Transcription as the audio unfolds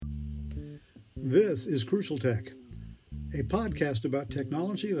This is Crucial Tech, a podcast about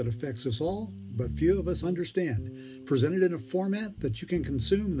technology that affects us all, but few of us understand, presented in a format that you can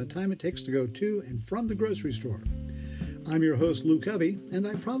consume in the time it takes to go to and from the grocery store. I'm your host, Lou Covey, and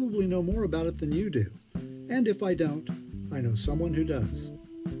I probably know more about it than you do. And if I don't, I know someone who does.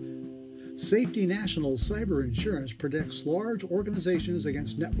 Safety National Cyber Insurance protects large organizations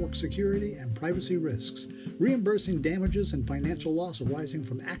against network security and privacy risks, reimbursing damages and financial loss arising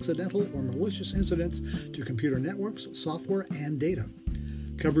from accidental or malicious incidents to computer networks, software, and data.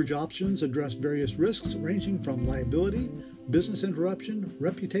 Coverage options address various risks ranging from liability, business interruption,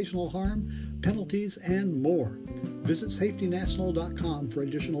 reputational harm, penalties, and more. Visit safetynational.com for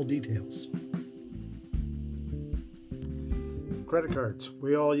additional details. Credit cards,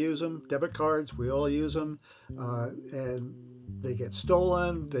 we all use them. Debit cards, we all use them, and they get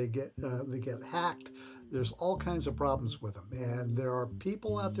stolen. They get hacked. There's all kinds of problems with them, and there are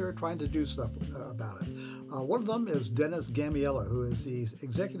people out there trying to do stuff about it. One of them is Dennis Gamiella, who is the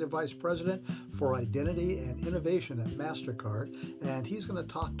Executive Vice President for Identity and Innovation at MasterCard, and he's going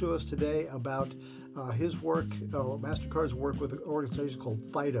to talk to us today about his work, MasterCard's work with an organization called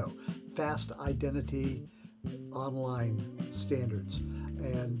FIDO, Fast Identity Online Standards,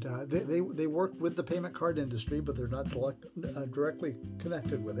 and they work with the payment card industry, but they're not directly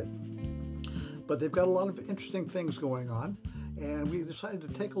connected with it. But they've got a lot of interesting things going on, and we decided to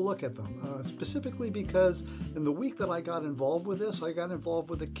take a look at them, specifically because in the week that I got involved with this, I got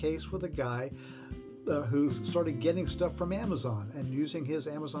involved with a case with a guy who started getting stuff from Amazon and using his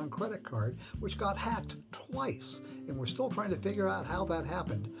Amazon credit card, which got hacked twice, and we're still trying to figure out how that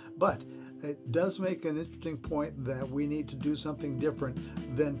happened. But it does make an interesting point that we need to do something different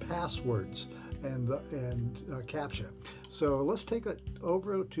than passwords and CAPTCHA. So let's take it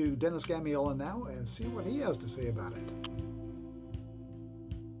over to Dennis Gamiella now and see what he has to say about it.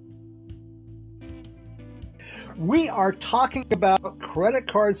 We are talking about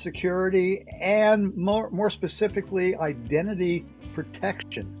credit card security and more specifically identity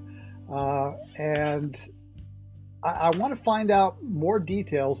protection. And I want to find out more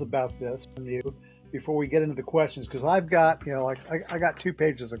details about this from you before we get into the questions, because I've got, I got 2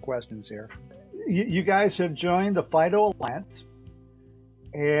 pages of questions here. You guys have joined the FIDO Alliance,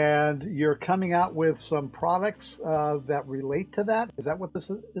 and you're coming out with some products that relate to that. Is that what this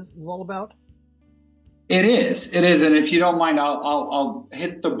is all about? It is. And if you don't mind, I'll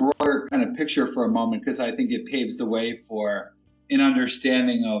hit the broader kind of picture for a moment, because I think it paves the way for an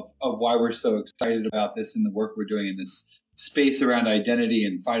understanding of why we're so excited about this and the work we're doing in this space around identity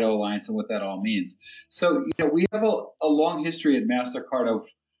and FIDO Alliance and what that all means. So, we have a long history at MasterCard of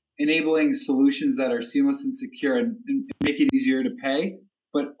enabling solutions that are seamless and secure and make it easier to pay.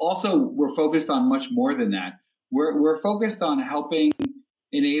 But also, we're focused on much more than that. We're focused on helping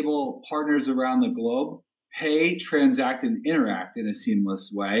enable partners around the globe pay, transact, and interact in a seamless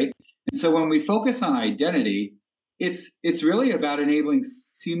way. And so when we focus on identity, it's really about enabling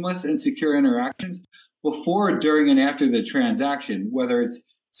seamless and secure interactions before, during, and after the transaction, whether it's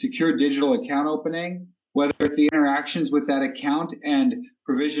secure digital account opening, whether it's the interactions with that account and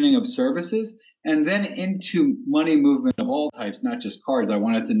provisioning of services, and then into money movement of all types, not just cards. I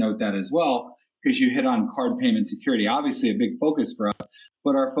wanted to note that as well, because you hit on card payment security, obviously a big focus for us,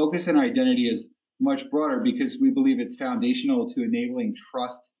 but our focus in identity is much broader because we believe it's foundational to enabling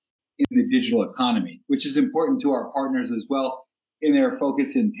trust in the digital economy, which is important to our partners as well in their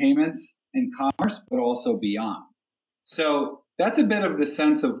focus in payments and commerce, but also beyond. So that's a bit of the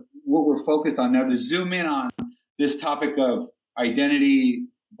sense of what we're focused on. Now, to zoom in on this topic of identity,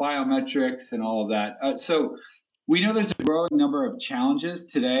 biometrics, and all of that. So we know there's a growing number of challenges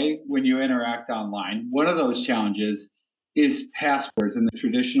today when you interact online. One of those challenges is passwords and the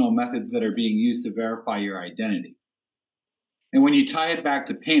traditional methods that are being used to verify your identity. And when you tie it back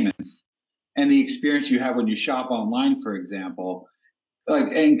to payments and the experience you have when you shop online, for example,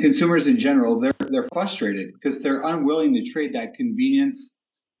 and consumers in general, they're frustrated because they're unwilling to trade that convenience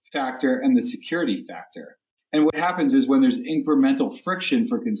factor and the security factor. And what happens is when there's incremental friction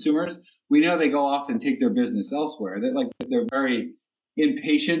for consumers, we know they go off and take their business elsewhere. They're very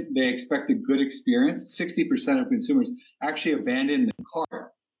impatient. They expect a good experience. 60% of consumers actually abandon the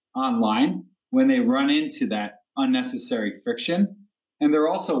cart online when they run into that unnecessary friction. And they're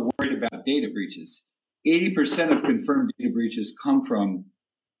also worried about data breaches. 80% of confirmed data breaches come from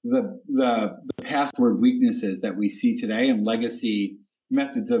the password weaknesses that we see today and legacy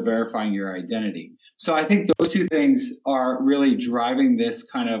methods of verifying your identity. So I think those 2 things are really driving this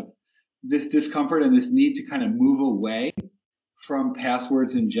discomfort and this need to kind of move away from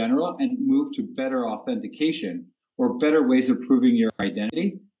passwords in general and move to better authentication or better ways of proving your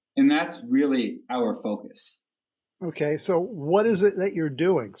identity And that's really our focus. Okay, so what is it that you're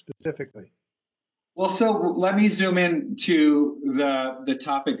doing specifically? Well, so let me zoom in to the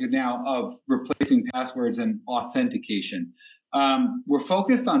topic now of replacing passwords and authentication. We're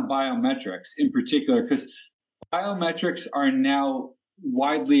focused on biometrics in particular because biometrics are now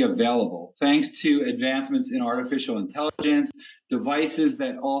widely available thanks to advancements in artificial intelligence, devices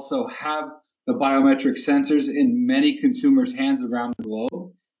that also have the biometric sensors in many consumers' hands around the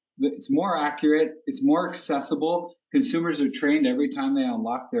globe. It's more accurate, it's more accessible. Consumers are trained every time they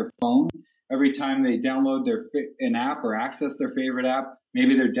unlock their phone, every time they download an app or access their favorite app.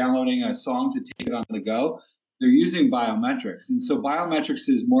 Maybe they're downloading a song to take it on the go. They're using biometrics. And so biometrics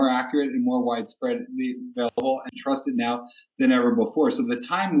is more accurate and more widespreadly available and trusted now than ever before. So the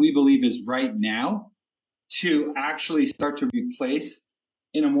time, we believe, is right now to actually start to replace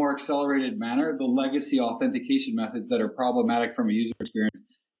in a more accelerated manner the legacy authentication methods that are problematic from a user experience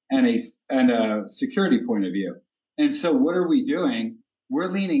and a security point of view. And so what are we doing? We're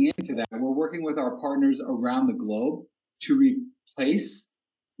leaning into that. We're working with our partners around the globe to replace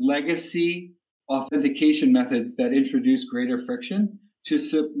legacy authentication methods that introduce greater friction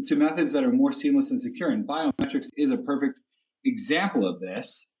to methods that are more seamless and secure. And biometrics is a perfect example of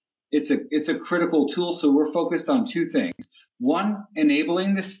this. It's a critical tool. So we're focused on two things. One,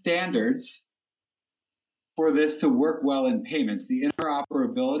 enabling the standards for this to work well in payments, the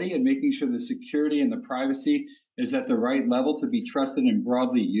interoperability and making sure the security and the privacy is at the right level to be trusted and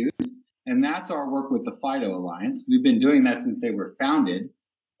broadly used. And that's our work with the FIDO Alliance. We've been doing that since they were founded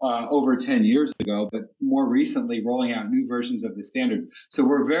over 10 years ago, but more recently rolling out new versions of the standards. So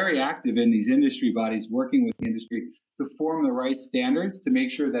we're very active in these industry bodies, working with the industry to form the right standards to make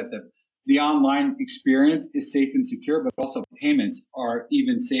sure that the online experience is safe and secure, but also payments are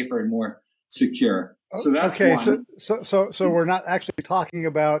even safer and more secure. So that's okay. one. So we're not actually talking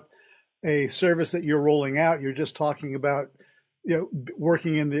about a service that you're rolling out. You're just talking about,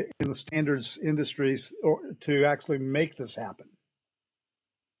 working in the standards industries to actually make this happen.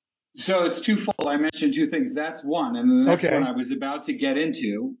 So it's twofold. I mentioned two things. That's one, and the next one I was about to get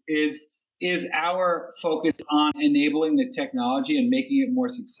into is our focus on enabling the technology and making it more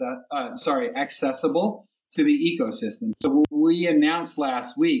accessible to the ecosystem. So what we announced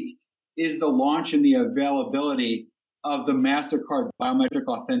last week is the launch and the availability of the MasterCard Biometric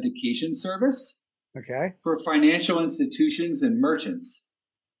Authentication Service for financial institutions and merchants.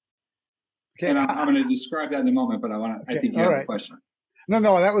 Okay. And I'm going to describe that in a moment, but I think you have a question. No,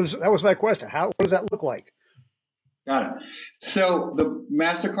 that was my question. What does that look like? Got it. So the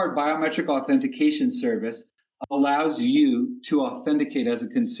MasterCard Biometric Authentication Service allows you to authenticate as a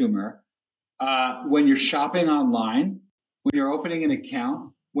consumer when you're shopping online, when you're opening an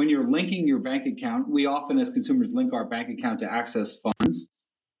account, when you're linking your bank account. We often, as consumers, link our bank account to access funds,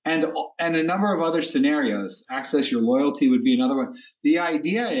 and a number of other scenarios. Access your loyalty would be another one. The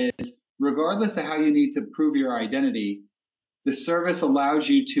idea is, regardless of how you need to prove your identity, the service allows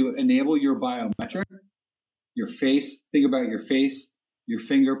you to enable your biometric, your face. Think about your face, your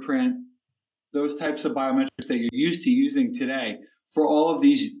fingerprint, those types of biometrics that you're used to using today for all of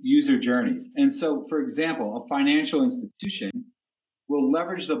these user journeys. And so, for example, a financial institution will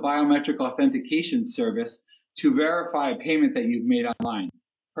leverage the biometric authentication service to verify a payment that you've made online.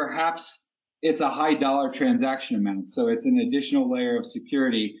 Perhaps it's a high dollar transaction amount, so it's an additional layer of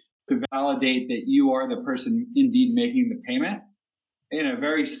security to validate that you are the person indeed making the payment in a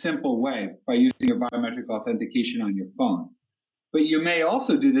very simple way by using your biometric authentication on your phone. But you may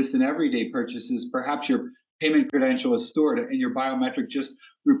also do this in everyday purchases. Perhaps your payment credential is stored and your biometric just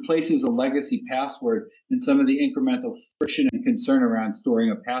replaces a legacy password and some of the incremental friction and concern around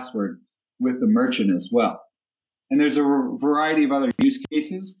storing a password with the merchant as well. And there's a variety of other use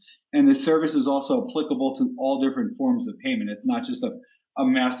cases, and the service is also applicable to all different forms of payment. It's not just a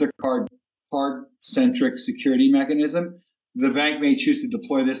MasterCard card-centric security mechanism. The bank may choose to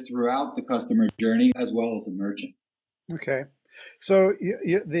deploy this throughout the customer journey as well as the merchant. Okay. So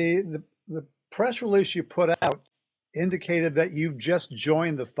the press release you put out indicated that you've just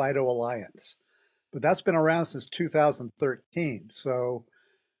joined the FIDO Alliance, but that's been around since 2013. So,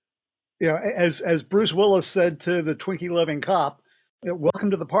 as Bruce Willis said to the Twinkie-loving cop,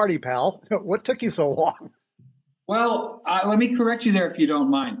 welcome to the party, pal. What took you so long? Well, let me correct you there if you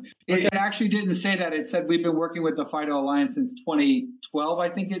don't mind. It actually didn't say that. It said we've been working with the FIDO Alliance since 2012, I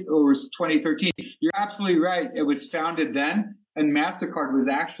think or was 2013. You're absolutely right. It was founded then, and MasterCard was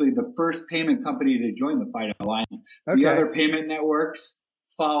actually the first payment company to join the FIDO Alliance. The other payment networks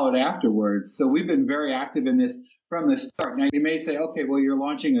followed afterwards. So we've been very active in this from the start. Now, you may say, okay, well, you're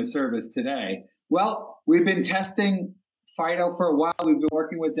launching a service today. Well, we've been testing FIDO for a while. We've been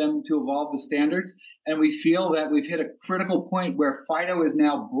working with them to evolve the standards, and we feel that we've hit a critical point where FIDO is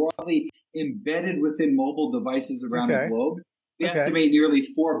now broadly embedded within mobile devices around the globe. We estimate nearly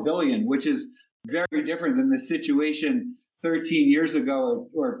 4 billion, which is very different than the situation 13 years ago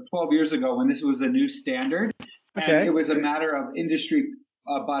or 12 years ago when this was a new standard. And it was a matter of industry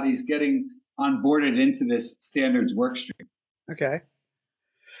bodies getting onboarded into this standards workstream. Okay.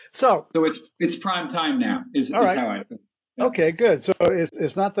 So it's prime time now, is how I think. Yeah. Okay, good. So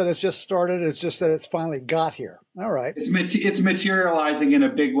it's not that it's just started, it's just that it's finally got here. All right. It's materializing in a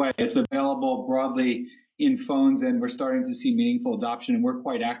big way. It's available broadly in phones, and we're starting to see meaningful adoption, and we're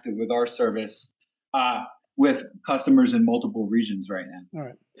quite active with our service with customers in multiple regions right now. All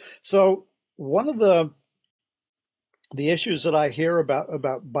right. So one of the issues that I hear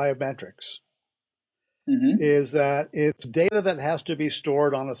about biometrics is that it's data that has to be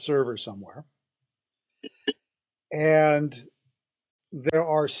stored on a server somewhere. And there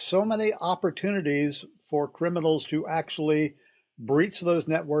are so many opportunities for criminals to actually breach those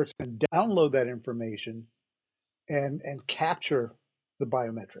networks and download that information and capture the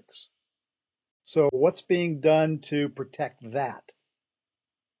biometrics. So what's being done to protect that?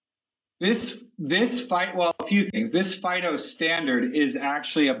 A few things. This FIDO standard is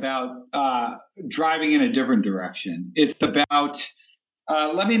actually about driving in a different direction. It's about,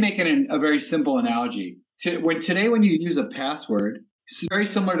 let me make it a very simple analogy. When you use a password, it's very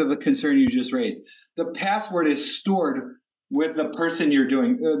similar to the concern you just raised. The password is stored with the person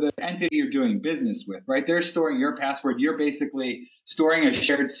the entity you're doing business with, right? They're storing your password. You're basically storing a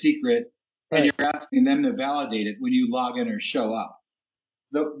shared secret, and you're asking them to validate it when you log in or show up.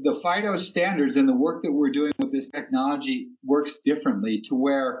 The FIDO standards and the work that we're doing with this technology works differently to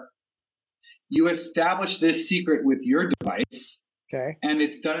where you establish this secret with your device. Okay. And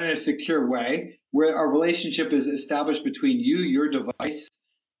it's done in a secure way where a relationship is established between you, your device,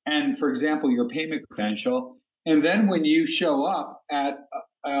 and, for example, your payment credential. And then when you show up at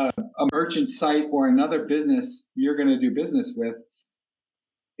a merchant site or another business you're going to do business with,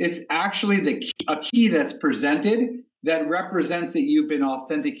 it's actually a key that's presented that represents that you've been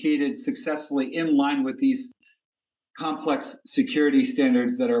authenticated successfully in line with these complex security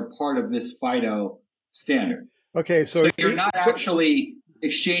standards that are part of this FIDO standard. Okay, so you're not actually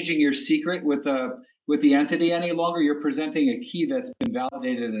exchanging your secret with the entity any longer. You're presenting a key that's been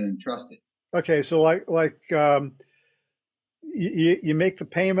validated and entrusted. Okay, so you make the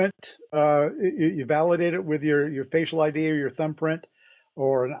payment, you validate it with your facial ID or your thumbprint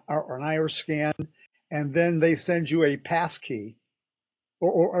or an iris scan, and then they send you a pass key,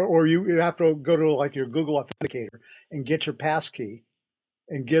 or you have to go to like your Google Authenticator and get your pass key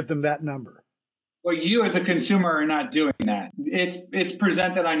and give them that number. Well, you as a consumer are not doing that. It's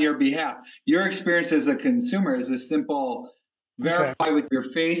presented on your behalf. Your experience as a consumer is a simple verify with your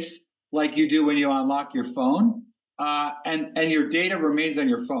face like you do when you unlock your phone, and your data remains on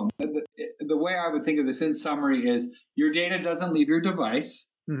your phone. The way I would think of this in summary is your data doesn't leave your device.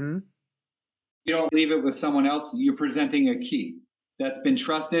 Mm-hmm. You don't leave it with someone else. You're presenting a key that's been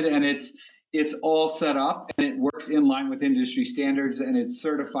trusted, and it's all set up, and it works in line with industry standards, and it's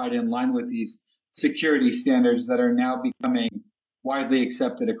certified in line with these security standards that are now becoming widely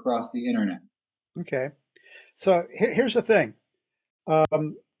accepted across the internet. Okay. So here's the thing.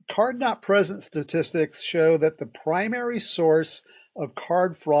 Card not present statistics show that the primary source of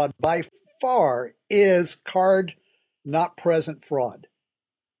card fraud by far is card not present fraud.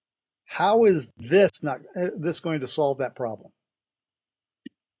 How is this going to solve that problem?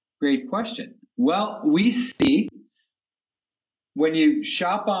 Great question. Well, we see when you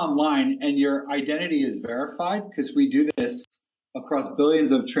shop online and your identity is verified, because we do this across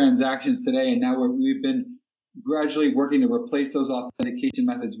billions of transactions today, and now we've been gradually working to replace those authentication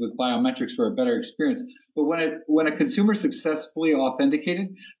methods with biometrics for a better experience. But when a consumer successfully authenticated,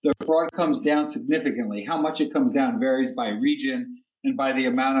 the fraud comes down significantly. How much it comes down varies by region and by the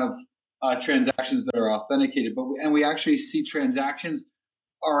amount of transactions that are authenticated. And we actually see transactions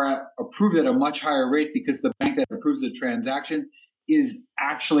are approved at a much higher rate because the bank that approves the transaction is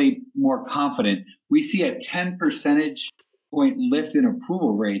actually more confident. We see a 10 percentage point lift in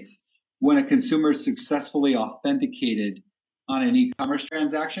approval rates when a consumer is successfully authenticated on an e-commerce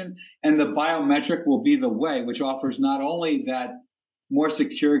transaction. And the biometric will be the way, which offers not only that more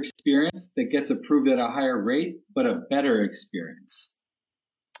secure experience that gets approved at a higher rate, but a better experience.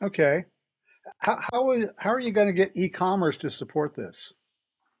 Okay. How are you going to get e-commerce to support this?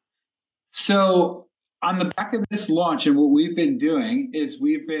 So on the back of this launch, and what we've been doing is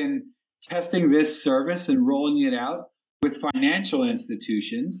we've been testing this service and rolling it out with financial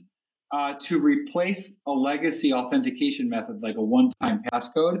institutions. to replace a legacy authentication method like a one-time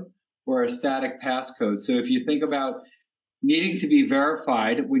passcode or a static passcode. So if you think about needing to be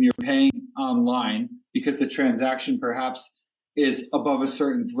verified when you're paying online because the transaction perhaps is above a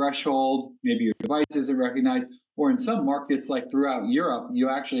certain threshold, maybe your device isn't recognized, or in some markets like throughout Europe, you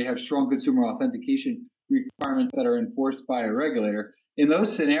actually have strong consumer authentication requirements that are enforced by a regulator. In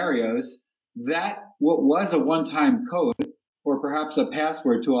those scenarios, that what was a one-time code or perhaps a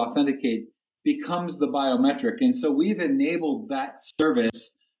password to authenticate becomes the biometric. And so we've enabled that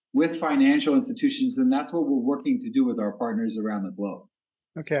service with financial institutions, and that's what we're working to do with our partners around the globe.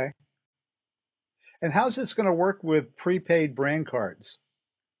 Okay. And how's this going to work with prepaid brand cards?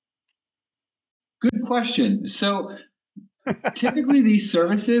 Good question. So typically these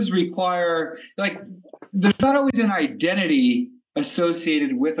services require, there's not always an identity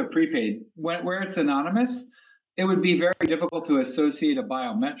associated with a prepaid. Where it's anonymous, it would be very difficult to associate a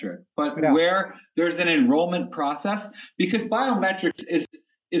biometric. But where there's an enrollment process, because biometrics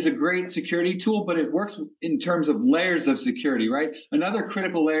is a great security tool, but it works in terms of layers of security, right? Another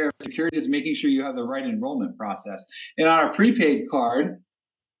critical layer of security is making sure you have the right enrollment process. And on a prepaid card,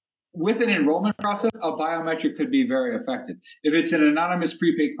 with an enrollment process, a biometric could be very effective. If it's an anonymous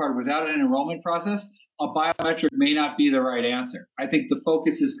prepaid card without an enrollment process, a biometric may not be the right answer. I think the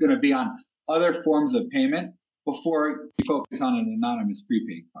focus is going to be on other forms of payment before you focus on an anonymous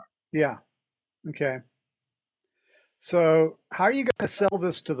prepaid card. Yeah. Okay. So how are you going to sell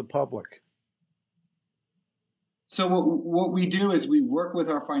this to the public? So what we do is we work with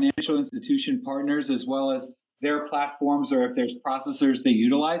our financial institution partners as well as their platforms, or if there's processors they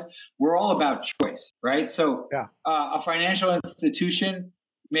utilize. We're all about choice, right? So a financial institution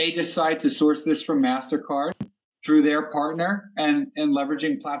may decide to source this from MasterCard through their partner and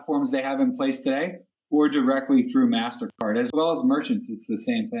leveraging platforms they have in place today, or directly through MasterCard, as well as merchants. It's the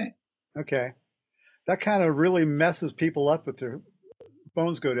same thing. Okay. That kind of really messes people up if their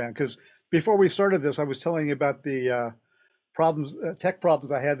phones go down. Because before we started this, I was telling you about the tech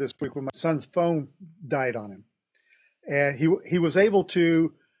problems I had this week when my son's phone died on him. And he was able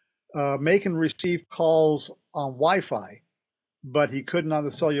to make and receive calls on Wi-Fi, but he couldn't on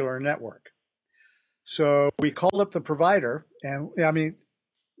the cellular network. So we called up the provider, and I mean,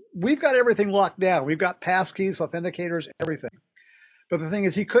 we've got everything locked down. We've got passkeys, authenticators, everything. But the thing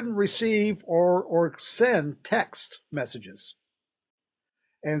is, he couldn't receive or send text messages.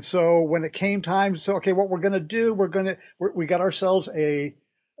 And so when it came time, so okay, what we're going to do, we got ourselves a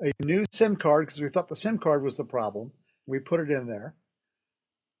new SIM card because we thought the SIM card was the problem. We put it in there,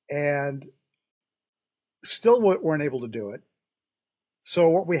 and still weren't able to do it. So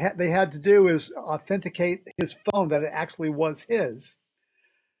what they had to do is authenticate his phone that it actually was his.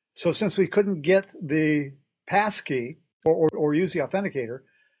 So since we couldn't get the passkey or use the authenticator,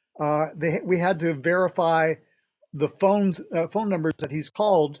 we had to verify the phone numbers that he's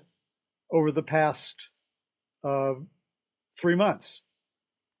called over the past 3 months.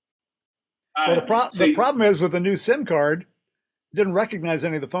 Well, the problem is with the new SIM card, it didn't recognize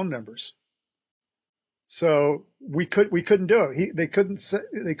any of the phone numbers, so we couldn't do it. They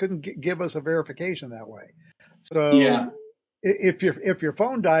couldn't give us a verification that way. So if your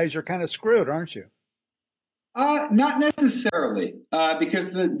phone dies, you're kind of screwed, aren't you? Not necessarily,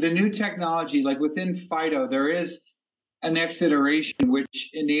 because the new technology, like within FIDO, there is a next iteration which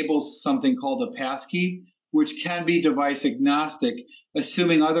enables something called a passkey, which can be device agnostic,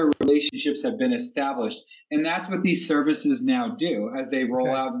 assuming other relationships have been established. And that's what these services now do as they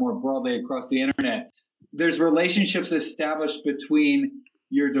roll out more broadly across the internet. There's relationships established between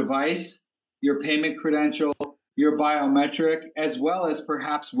your device, your payment credential, your biometric, as well as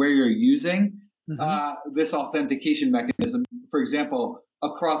perhaps where you're using this authentication mechanism, for example,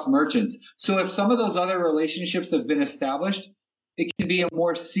 across merchants. So if some of those other relationships have been established, it can be a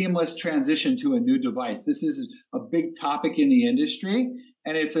more seamless transition to a new device. This is a big topic in the industry,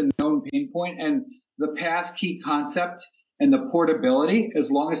 and it's a known pain point. And the passkey concept and the portability,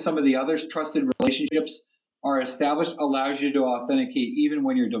 as long as some of the other trusted relationships are established, allows you to authenticate even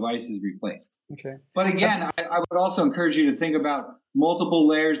when your device is replaced. Okay. But again, I would also encourage you to think about multiple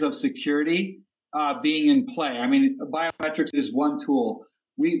layers of security being in play. I mean, biometrics is one tool.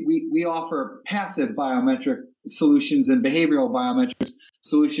 We offer passive biometric solutions and behavioral biometric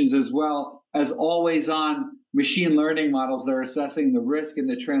solutions, as well as always-on machine learning models that are assessing the risk in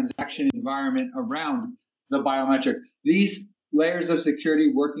the transaction environment around the biometric. These layers of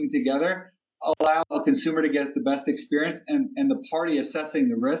security working together allow a consumer to get the best experience and the party assessing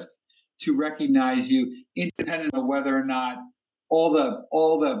the risk to recognize you independent of whether or not all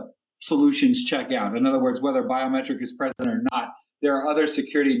the solutions check out. In other words, whether biometric is present or not, there are other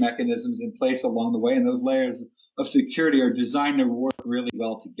security mechanisms in place along the way, and those layers of security are designed to work really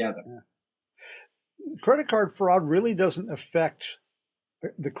well together. Yeah. Credit card fraud really doesn't affect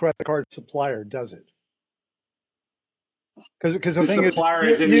the credit card supplier, does it? Because the thing supplier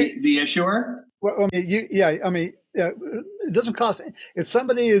is, the issuer. Well, I mean, it doesn't cost. If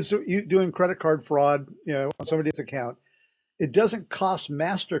somebody is doing credit card fraud, on somebody's account, it doesn't cost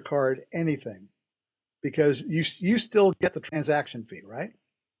MasterCard anything because you still get the transaction fee, right?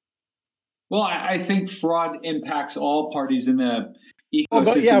 Well, I think fraud impacts all parties in the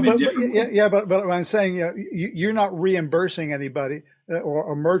ecosystem. But what I'm saying, you're not reimbursing anybody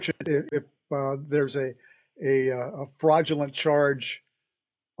or a merchant if there's a fraudulent charge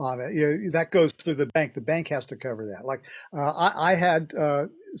on it. That goes through the bank. The bank has to cover that. Like I had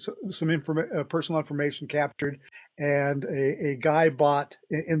some personal information captured, and a guy bought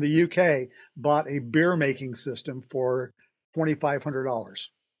in the UK bought a beer making system for $2,500.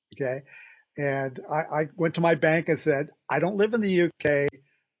 Okay. And I went to my bank and said, I don't live in the UK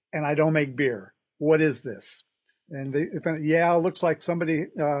and I don't make beer. What is this? And they found, it looks like somebody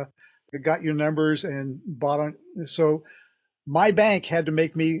got your numbers and bought on. So my bank had to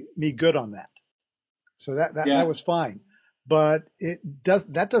make me good on that. So that was fine. But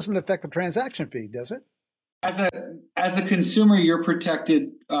that doesn't affect the transaction fee, does it? As a consumer, you're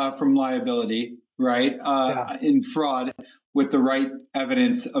protected from liability, right? In fraud with the right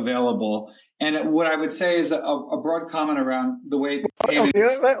evidence available. And what I would say is a broad comment around the way payments.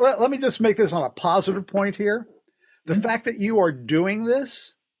 Okay, let me just make this on a positive point here. The fact that you are doing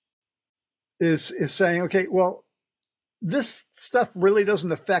this is saying, okay, well, this stuff really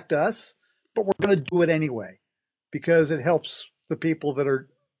doesn't affect us, but we're going to do it anyway because it helps the people that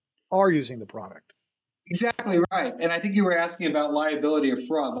are using the product. Exactly right. And I think you were asking about liability or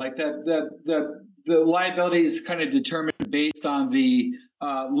fraud. Like the liability is kind of determined based on the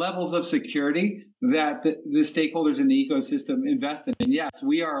levels of security that the stakeholders in the ecosystem invest in. And yes,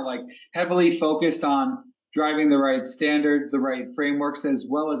 we are like heavily focused on driving the right standards, the right frameworks, as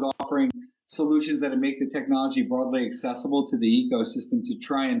well as offering solutions that make the technology broadly accessible to the ecosystem to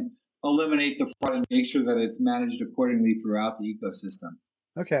try and eliminate the fraud and make sure that it's managed accordingly throughout the ecosystem.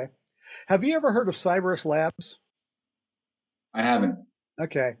 Okay. Have you ever heard of Cyberus Labs? I haven't.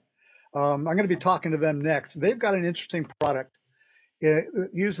 Okay. I'm going to be talking to them next. They've got an interesting product. It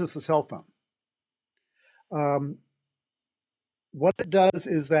uses a cell phone. What it does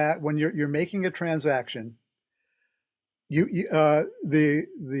is that when you're making a transaction,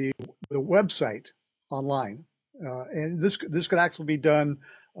 the website online, and this could actually be done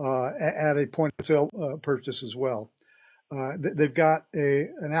at a point of sale purchase as well. They've got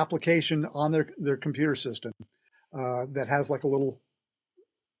an application on their computer system that has like a little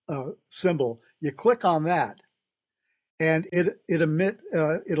symbol. You click on that, and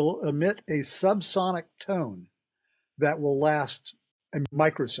it'll emit a subsonic tone that will last a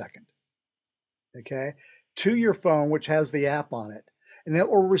microsecond. Okay, to your phone, which has the app on it, and it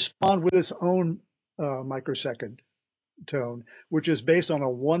will respond with its own microsecond tone, which is based on a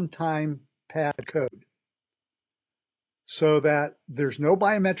one-time pad code. So that there's no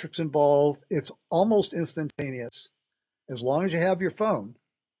biometrics involved. It's almost instantaneous, as long as you have your phone.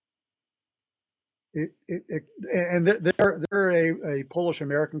 And they're a Polish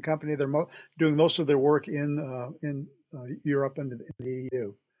American company. They're doing most of their work in Europe and the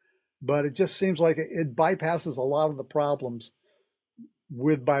EU. But it just seems like it bypasses a lot of the problems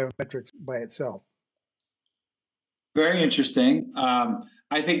with biometrics by itself. Very interesting.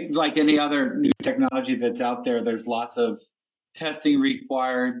 I think like any other new technology that's out there, there's lots of testing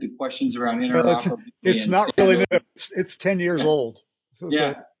required. The questions around interoperability. It's not really new. It's 10 years old.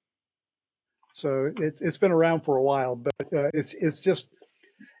 So it's been around for a while, but it's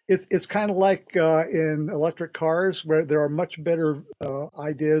kind of like in electric cars where there are much better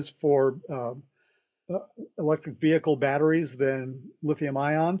ideas for electric vehicle batteries than lithium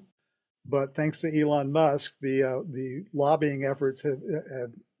ion. But thanks to Elon Musk, the lobbying efforts have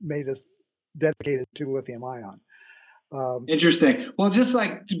made us dedicated to lithium ion. Interesting. Well, just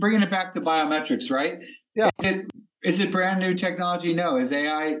like bringing it back to biometrics, right? Yeah. Is it brand new technology? No. Is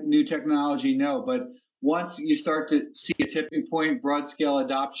AI new technology? No. But once you start to see a tipping point, broad scale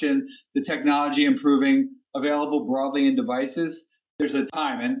adoption, the technology improving, available broadly in devices, there's a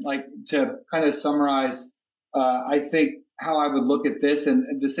time. And like to kind of summarize, I think how I would look at this,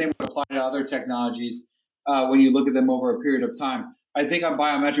 and the same would apply to other technologies when you look at them over a period of time. I think on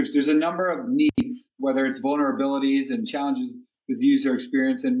biometrics, there's a number of needs, whether it's vulnerabilities and challenges with user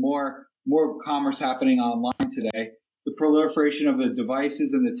experience and more commerce happening online today. the proliferation of the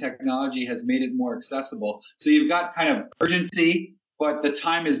devices and the technology has made it more accessible. So you've got kind of urgency, but the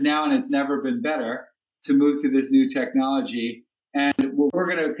time is now and it's never been better to move to this new technology. And what we're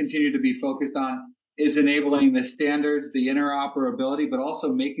going to continue to be focused on is enabling the standards, the interoperability, but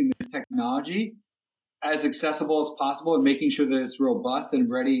also making this technology as accessible as possible and making sure that it's robust and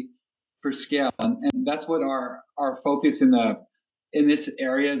ready for scale. And that's what our focus in this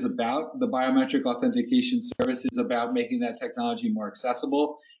area is about. The biometric authentication service is about making that technology more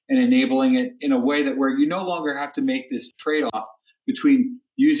accessible and enabling it in a way that where you no longer have to make this trade-off between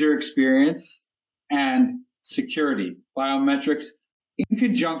user experience and security. Biometrics, in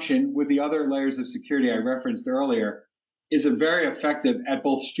conjunction with the other layers of security I referenced earlier, is very effective at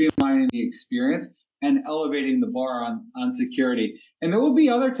both streamlining the experience and elevating the bar on security. And there will be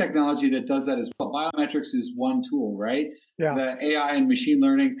other technology that does that as well. Biometrics is one tool, right? Yeah. The AI and machine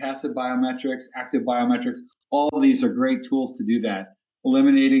learning, passive biometrics, active biometrics, all of these are great tools to do that,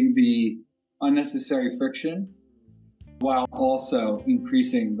 eliminating the unnecessary friction while also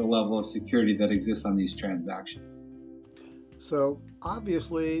increasing the level of security that exists on these transactions. So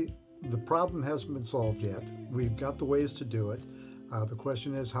obviously, the problem hasn't been solved yet. We've got the ways to do it. The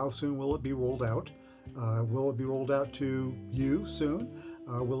question is, how soon will it be rolled out? Will it be rolled out to you soon?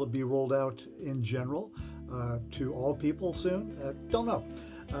 Will it be rolled out in general to all people soon? Don't know.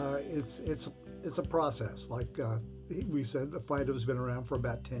 It's a process. Like we said, the FIDO has been around for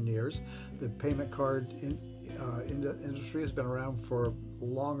about 10 years. The payment card industry has been around for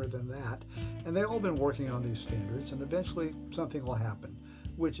longer than that, and they've all been working on these standards. And eventually, something will happen,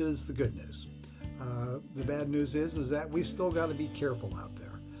 which is the good news. The bad news is that we still got to be careful out there.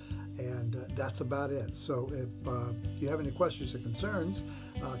 And that's about it. So if you have any questions or concerns,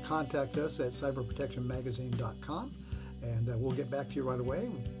 contact us at cyberprotectionmagazine.com, and we'll get back to you right away.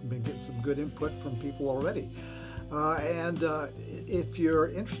 We've been getting some good input from people already. And if you're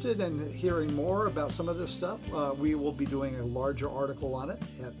interested in hearing more about some of this stuff, we will be doing a larger article on it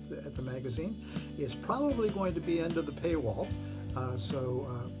at the magazine. It's probably going to be under the paywall. So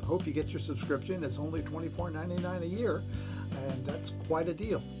hope you get your subscription. It's only $24.99 a year, and that's quite a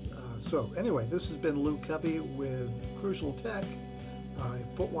deal. So anyway, this has been Lou Covey with Crucial Tech,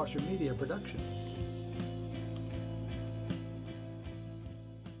 Footwasher Media Production.